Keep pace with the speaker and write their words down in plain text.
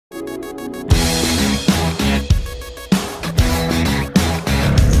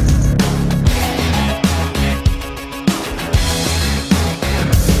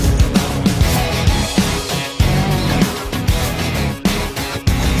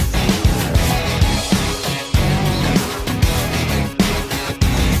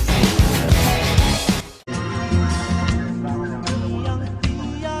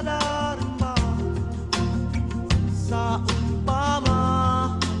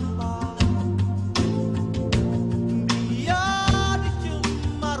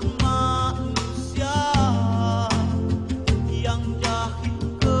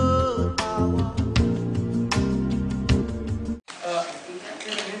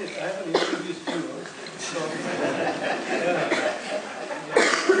haven't introduced you.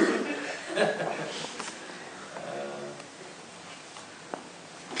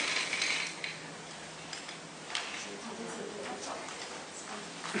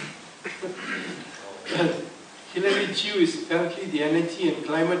 Hilary Chiew is currently the Energy and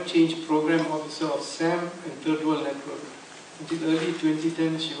Climate Change Program Officer of SAM and Third World Network. Until early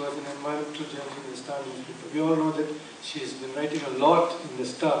 2010, she was an environmental journalist in the Star newspaper. We all know that she has been writing a lot in the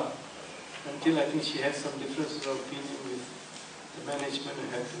Star, until I think she had some differences of opinion with the management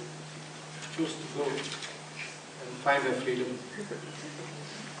and had to choose to go and find her freedom.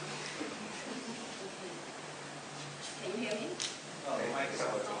 Can you hear me? Oh, the mic is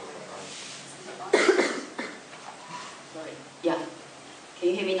on. Sorry. Yeah. Can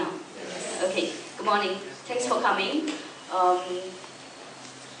you hear me now? Yes. Okay. Good morning. Thanks for coming.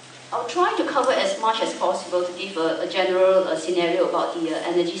 I'll try to cover as much as possible to give a general scenario about the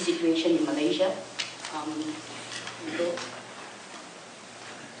energy situation in Malaysia.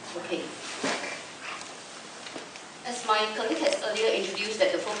 Okay. As my colleague has earlier introduced,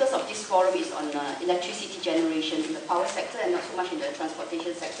 that the focus of this forum is on electricity generation in the power sector and not so much in the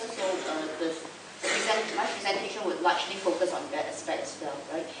transportation sector. So my presentation would largely focus on that aspect as well,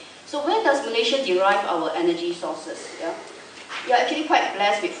 right? So where does Malaysia derive our energy sources? Yeah? We are actually quite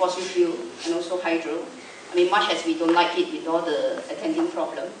blessed with fossil fuel and also hydro. I mean, much as we don't like it with all the attending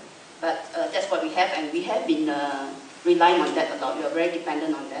problem, but that's what we have, and we have been relying on that a lot. We are very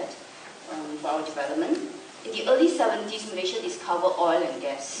dependent on that for our development. In the early 70s, Malaysia discovered oil and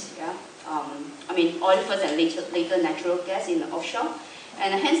gas. Yeah? I mean, oil first and later natural gas in the offshore.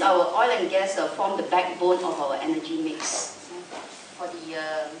 And hence our oil and gas form the backbone of our energy mix. For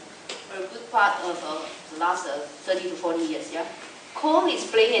a good part of the last 30 to 40 years. Yeah? Coal is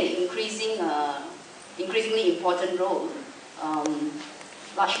playing an increasingly important role,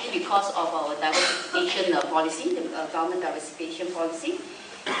 largely because of our diversification policy, the government diversification policy,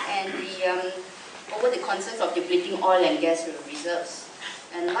 and over the concerns of depleting oil and gas reserves.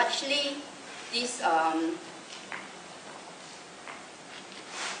 And largely, these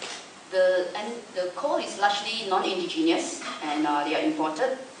the coal is largely non-indigenous, and they are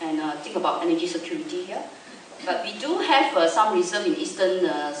imported, and think about energy security here. But we do have some reserve in eastern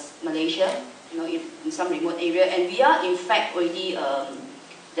Malaysia, in some remote area, and we are in fact already,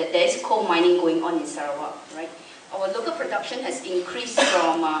 that there is coal mining going on in Sarawak, right? Our local production has increased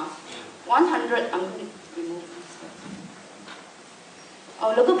from 100, I'm going to remove this.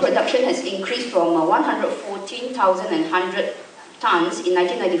 Our local production has increased from 114,100 tons in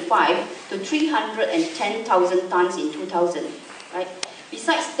 1995 to 310,000 tons in 2000, right?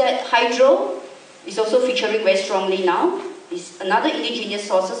 Besides that, hydro is also featuring very strongly now. It's another indigenous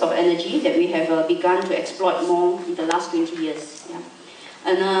sources of energy that we have begun to exploit more in the last 20 years. Yeah?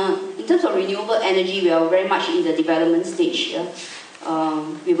 And in terms of renewable energy, we are very much in the development stage. Yeah?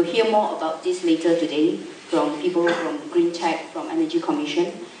 We will hear more about this later today from people from Green Tech, from Energy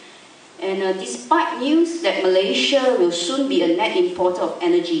Commission. And despite news that Malaysia will soon be a net importer of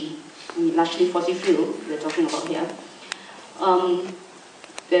energy, largely fossil fuel, we're talking about here,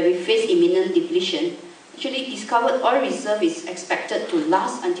 where we face imminent depletion, actually discovered oil reserve is expected to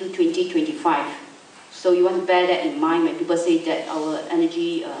last until 2025. So you want to bear that in mind when people say that our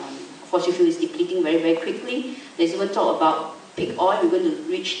energy, fossil fuel is depleting very, very quickly. There's even talk about peak oil, we're going to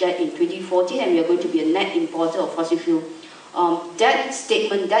reach that in 2040, and we are going to be a net importer of fossil fuel. That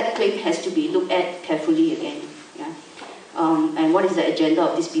statement, that claim has to be looked at carefully again. Yeah? And what is the agenda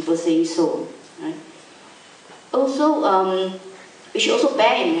of these people saying so? Right? Also, we should also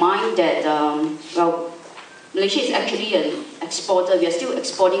bear in mind that, well, Malaysia is actually an exporter. We are still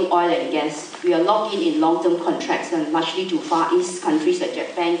exporting oil and gas. We are locked in long-term contracts, and largely to Far East countries like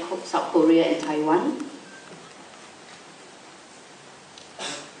Japan, South Korea, and Taiwan.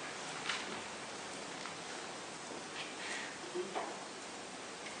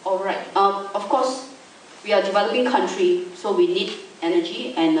 All right. Of course, we are a developing country, so we need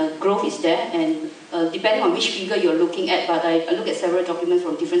energy, and growth is there. And depending on which figure you're looking at, but I look at several documents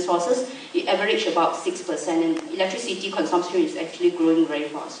from different sources, it averaged about 6%, and electricity consumption is actually growing very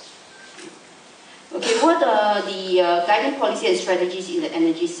fast. Okay, what are the guiding policy and strategies in the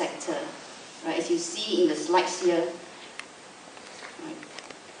energy sector? Right, as you see in the slides here,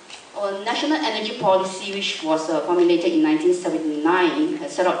 our national energy policy, which was formulated in 1979,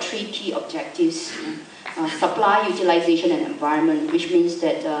 has set out 3 key objectives: supply, utilization, and environment, which means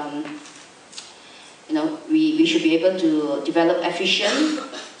that we should be able to develop efficient,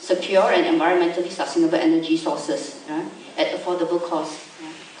 secure, and environmentally sustainable energy sources at affordable cost.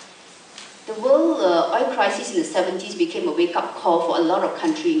 The world oil crisis in the 70s became a wake-up call for a lot of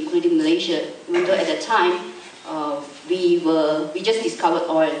countries, including Malaysia, even though at the time we just discovered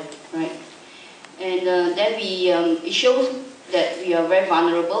oil, right? And then it shows that we are very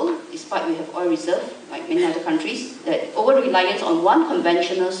vulnerable, despite we have oil reserve, like many other countries, that over-reliance on one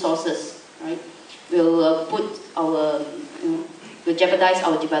conventional sources, right, will will jeopardize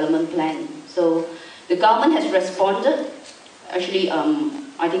our development plan. So the government has responded. Actually,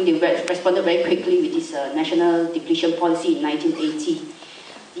 I think they responded very quickly with this national depletion policy in 1980.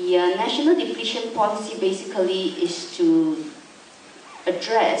 The national depletion policy basically is to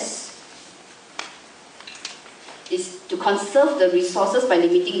conserve the resources by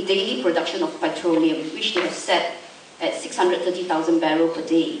limiting daily production of petroleum, which they have set at 630,000 barrels per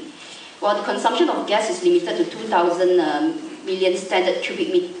day, while the consumption of gas is limited to 2,000 million standard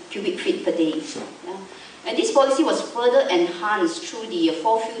cubic feet per day. Yeah. And this policy was further enhanced through the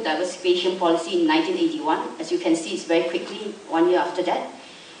four-fuel diversification policy in 1981. As you can see, it's very quickly, 1 year after that.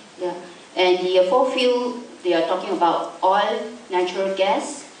 Yeah. And the four-fuel, they are talking about oil, natural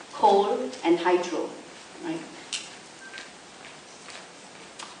gas, coal, and hydro. Right?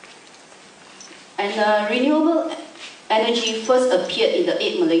 And renewable energy first appeared in the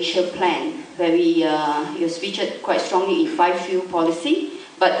 8 Malaysia plan, where it was featured quite strongly in 5-fuel policy.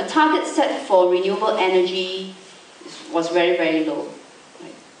 But the target set for renewable energy was very, very low.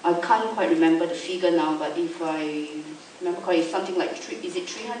 Right? I can't quite remember the figure now, but if I remember correctly, it's something like, is it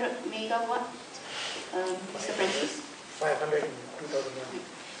 300 megawatt, Mr. Francis? 500 in 2001.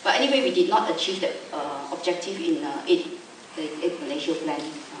 But anyway, we did not achieve that objective in the 8 Malaysia plan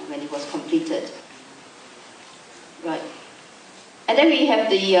when it was completed. Right. And then we have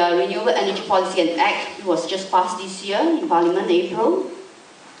the Renewable Energy Policy and Act. It was just passed this year in Parliament, April.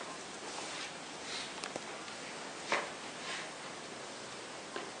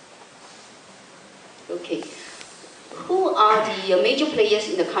 Okay. Who are the major players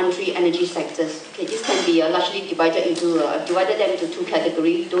in the country energy sectors? Okay, this can be largely divided them into two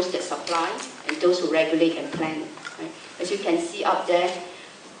categories: those that supply and those who regulate and plan. Right? As you can see up there,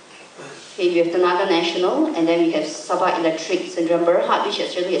 okay, we have Tenaga Nasional, and then we have Sabah Electric Sdn Bhd, which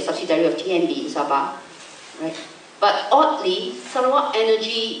is actually a subsidiary of TNB in Sabah. Right? But oddly, Sarawak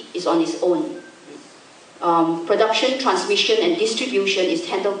Energy is on its own. Production, transmission, and distribution is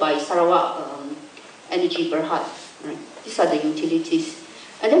handled by Sarawak Energy Berhad. Right? These are the utilities.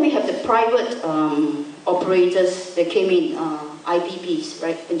 And then we have the private operators that came in, IBBs,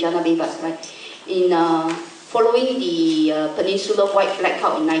 right? Penjana Bebas, right? Following the Peninsular White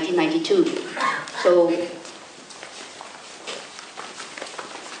Blackout in 1992. So,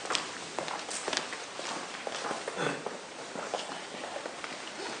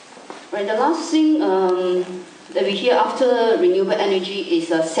 right, the last thing that we hear after renewable energy is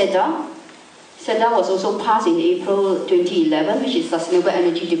SEDA. SEDA was also passed in April 2011, which is Sustainable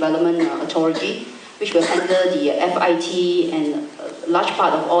Energy Development Authority, which will handle the FIT and a large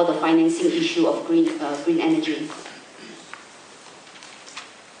part of all the financing issue of green energy.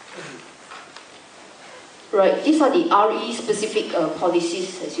 Right, these are the RE-specific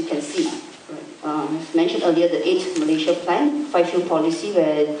policies, as you can see. Right. As mentioned earlier, the 8 Malaysia plan, 5-fuel policy,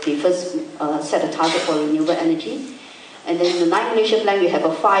 where they first set a target for renewable energy. And then in the 9 Malaysia plan, we have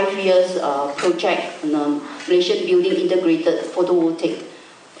a 5 years project on Malaysian building integrated photovoltaic.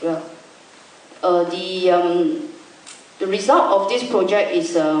 Well, the result of this project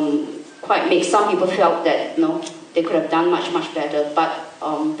is quite makes some people felt that they could have done much better. But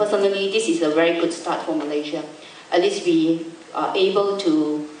personally, this is a very good start for Malaysia. At least we are able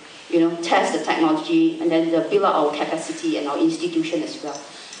to test the technology and then build up our capacity and our institution as well.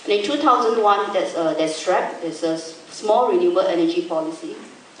 And in 2001, there's SREP, there's a small renewable energy policy,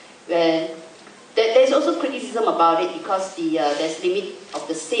 where there's also criticism about it because there's limit of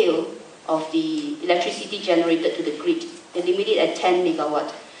the sale of the electricity generated to the grid. They limit it at 10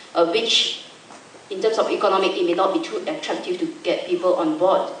 megawatt, which in terms of economic, it may not be too attractive to get people on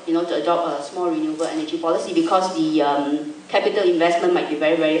board, to adopt a small renewable energy policy because the capital investment might be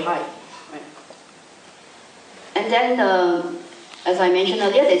very, very high. Right? And then, as I mentioned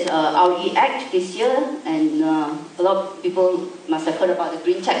earlier, there's RE Act this year, and a lot of people must have heard about the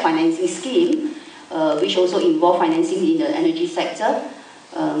Green Tech Financing Scheme, which also involve financing in the energy sector.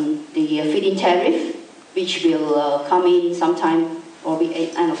 The feed-in tariff, which will come in sometime, probably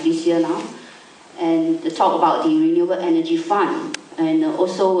end of this year now, and the talk about the Renewable Energy Fund, and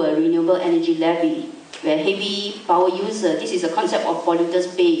also a Renewable Energy Levy, where heavy power user, this is a concept of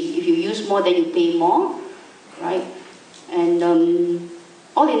polluters pay. If you use more, then you pay more, right? And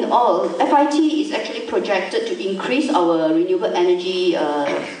all in all, FIT is actually projected to increase our renewable energy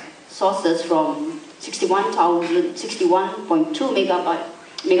sources from 61.2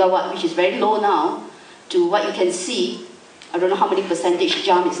 megawatt, which is very low now, to what you can see. I don't know how many percentage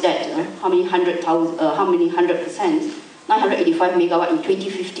jump is that, how many hundred percent, 985 megawatt in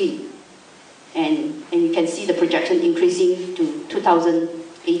 2015. And you can see the projection increasing to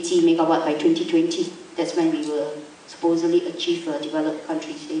 2080 megawatt by 2020. That's when we will supposedly achieve developed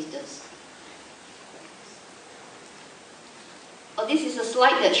country status. This is a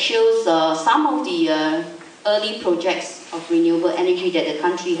slide that shows some of the early projects of renewable energy that the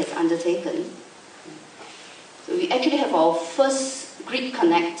country has undertaken. So we actually have our first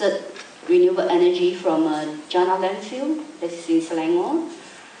grid-connected renewable energy from Jana landfill, that's in Selangor.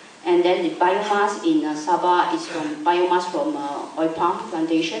 And then the biomass in Sahabat is from biomass from oil palm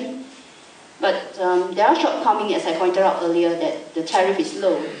plantation. But there are shortcomings, as I pointed out earlier, that the tariff is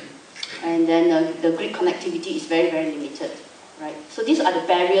low, and then the grid connectivity is very, very limited. Right? So these are the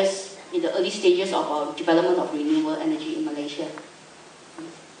barriers in the early stages of our development of renewable energy in Malaysia.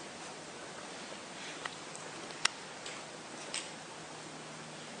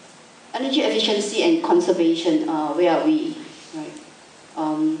 Energy efficiency and conservation, where are we? Right.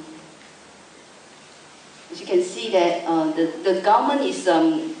 As you can see that the government is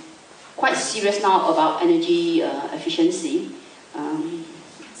quite serious now about energy efficiency,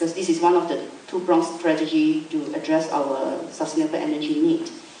 because this is one of the two-pronged strategy to address our sustainable energy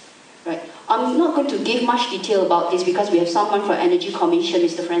need. Right. I'm not going to give much detail about this because we have someone from Energy Commission,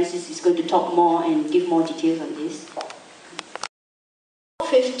 Mr. Francis, is going to talk more and give more details on this.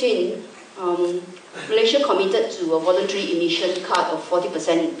 15, Malaysia committed to a voluntary emission cut of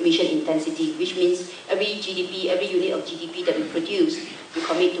 40% emission intensity, which means every GDP, every unit of GDP that we produce, we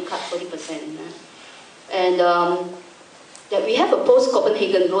commit to cut 40%. And that we have a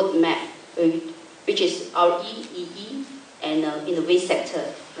post-Copenhagen roadmap, which is RE, and in the waste sector,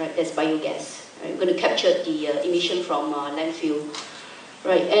 right? That's biogas. Right? We're going to capture the emission from landfill,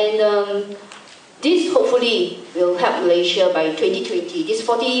 right? And this hopefully will help Malaysia by 2020. This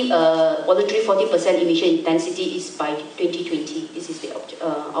voluntary 40% emission intensity is by 2020. This is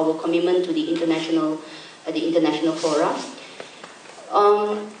our commitment to the international fora.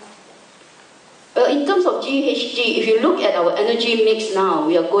 In terms of GHG, if you look at our energy mix now,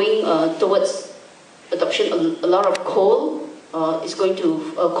 we are going towards adoption a lot of coal. Coal is going to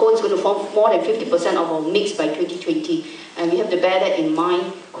form more than 50% of our mix by 2020, and we have to bear that in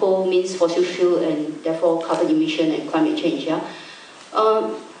mind. Coal means fossil fuel and therefore carbon emission and climate change. Yeah?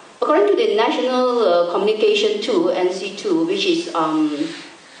 According to the National Communication 2, NC2, which is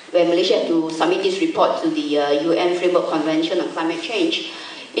where Malaysia had to submit this report to the UN Framework Convention on Climate Change,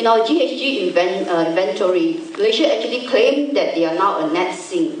 in our GHG inventory, Malaysia actually claimed that they are now a net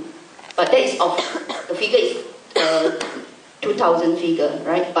sink, but that is the figure is 2000 figure,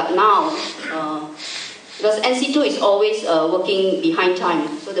 right? But now, because NC2 is always working behind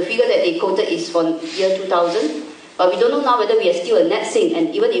time, so the figure that they quoted is for year 2000, but we don't know now whether we are still a net sink,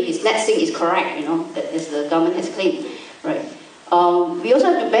 and even if its net sink is correct, you know, that as the government has claimed, right? We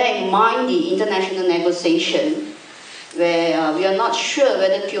also have to bear in mind the international negotiation, where we are not sure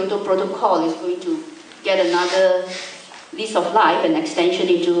whether Kyoto Protocol is going to get another lease of life and extension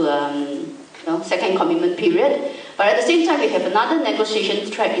into second commitment period. But at the same time, we have another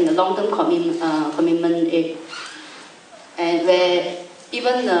negotiation track in the long-term commitment aid, and where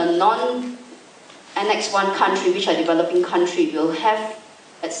even the non-Annex 1 country, which are developing country, will have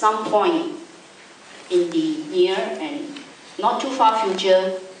at some point in the near and not too far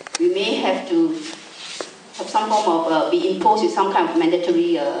future, we may have to have some form of be imposed with some kind of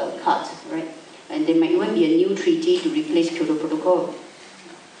mandatory cut, right? And there might even be a new treaty to replace Kyoto Protocol.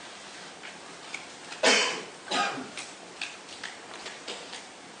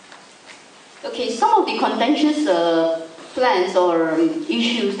 Okay, some of the contentious plans or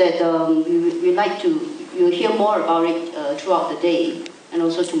issues that we like to, you'll hear more about it throughout the day and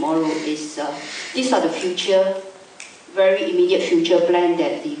also tomorrow is, these are the future, very immediate future plan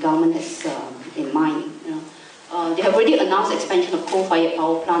that the government has in mind. You know. They have already announced expansion of coal-fired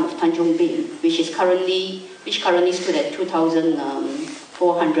power plant of Tanjung Bin, which currently stood at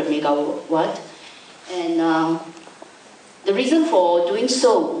 2,400 megawatt. And the reason for doing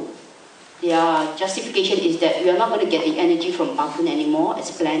so, their justification is that we are not going to get the energy from Bakun anymore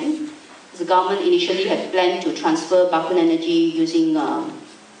as planned. The government initially had planned to transfer Bakun energy using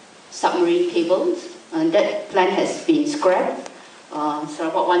submarine cables, and that plan has been scrapped.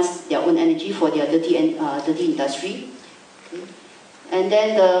 Sahabat wants their own energy for their dirty industry. And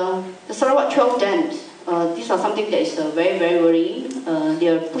then the Sarawak 12 dams, these are something that is very, very worrying. They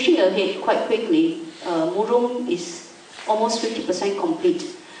are pushing ahead quite quickly. Murung is almost 50%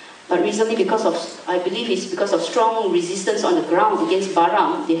 complete. But recently, because of, I believe it's because of strong resistance on the ground against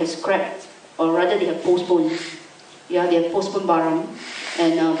Barang, they have scrapped, or rather they have postponed. Yeah, they have postponed Barang,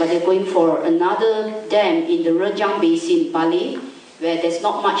 and but they're going for another dam in the Rejang Basin, Bali, where there's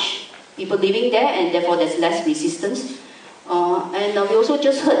not much people living there, and therefore there's less resistance. And we also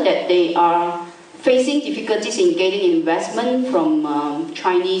just heard that they are facing difficulties in gaining investment from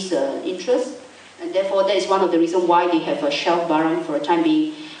Chinese interests, and therefore that is one of the reasons why they have a shelf Barang for a time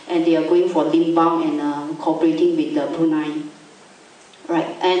being, and they are going for Limbang and cooperating with Brunei. Right,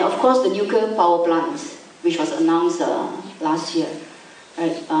 and of course the nuclear power plants, which was announced last year.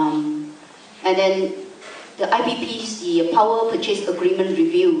 Right, and then the IPPs, the Power Purchase Agreement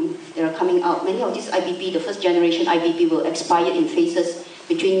Review, they are coming out. Many of these IPP, the first generation IPP, will expire in phases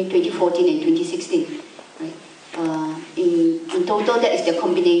between 2014 and 2016. Right? In total, that is the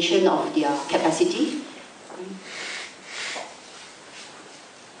combination of their capacity.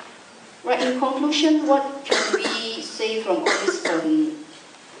 Right, in conclusion, what can we say from all this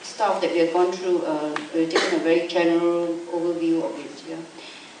stuff that we have gone through? We've taken a very general overview of it. Yeah.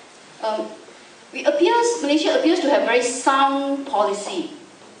 Malaysia appears to have very sound policy,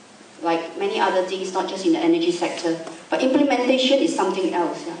 like many other things, not just in the energy sector, but implementation is something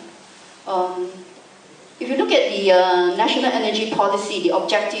else. Yeah? If you look at the national energy policy, the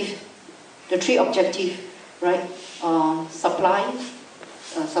objective, the three objectives, right? Supply,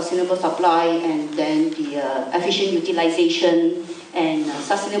 sustainable supply, and then the efficient utilization and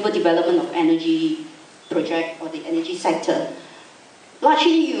sustainable development of energy project or the energy sector.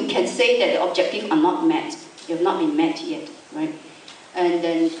 Largely, you can say that the objectives are not met. They have not been met yet, right? And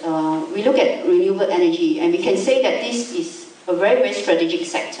then we look at renewable energy, and we can say that this is a very, very strategic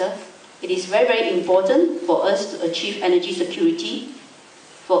sector. It is very, very important for us to achieve energy security,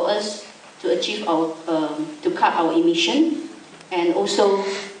 for us to achieve our, to cut our emission, and also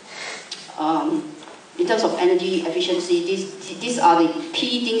in terms of energy efficiency, these are the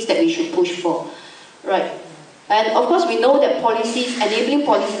key things that we should push for, right? And of course, we know that policies, enabling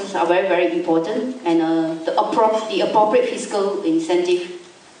policies are very, very important, and the appropriate fiscal incentive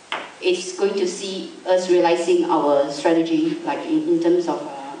is going to see us realizing our strategy, like in terms of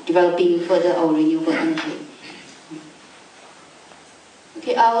developing further our renewable energy.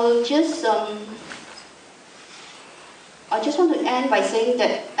 Okay, I just want to end by saying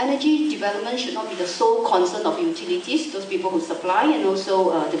that energy development should not be the sole concern of utilities, those people who supply, and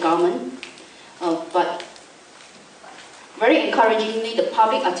also the government. But very encouragingly, the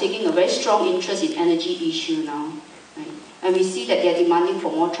public are taking a very strong interest in energy issue now. Right? And we see that they are demanding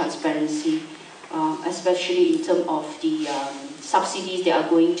for more transparency, especially in terms of the subsidies that are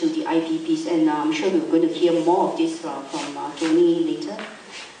going to the IPPs. And I'm sure we're going to hear more of this from Tony later.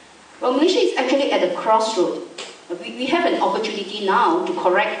 Well, Malaysia is actually at a crossroad. We have an opportunity now to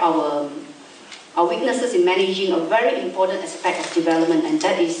correct our weaknesses in managing a very important aspect of development, and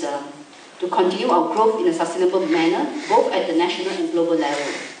that is to continue our growth in a sustainable manner, both at the national and global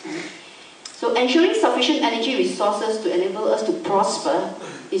level. So ensuring sufficient energy resources to enable us to prosper,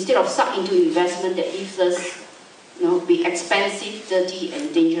 instead of suck into investment that leaves us, with expensive, dirty,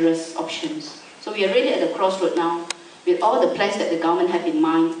 and dangerous options. So we are really at the crossroad now, with all the plans that the government have in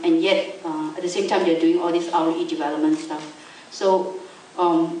mind, and yet at the same time they're doing all this RE development stuff. So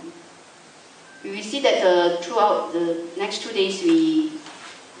we see that throughout the next 2 days,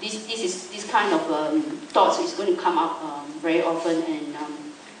 this kind of thoughts is going to come up very often, and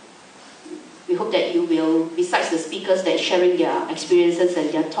we hope that you will, besides the speakers that are sharing their experiences and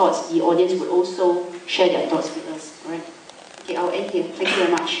their thoughts, the audience will also share their thoughts with us. All right? Okay, I'll end here. Thank you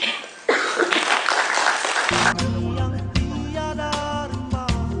very much.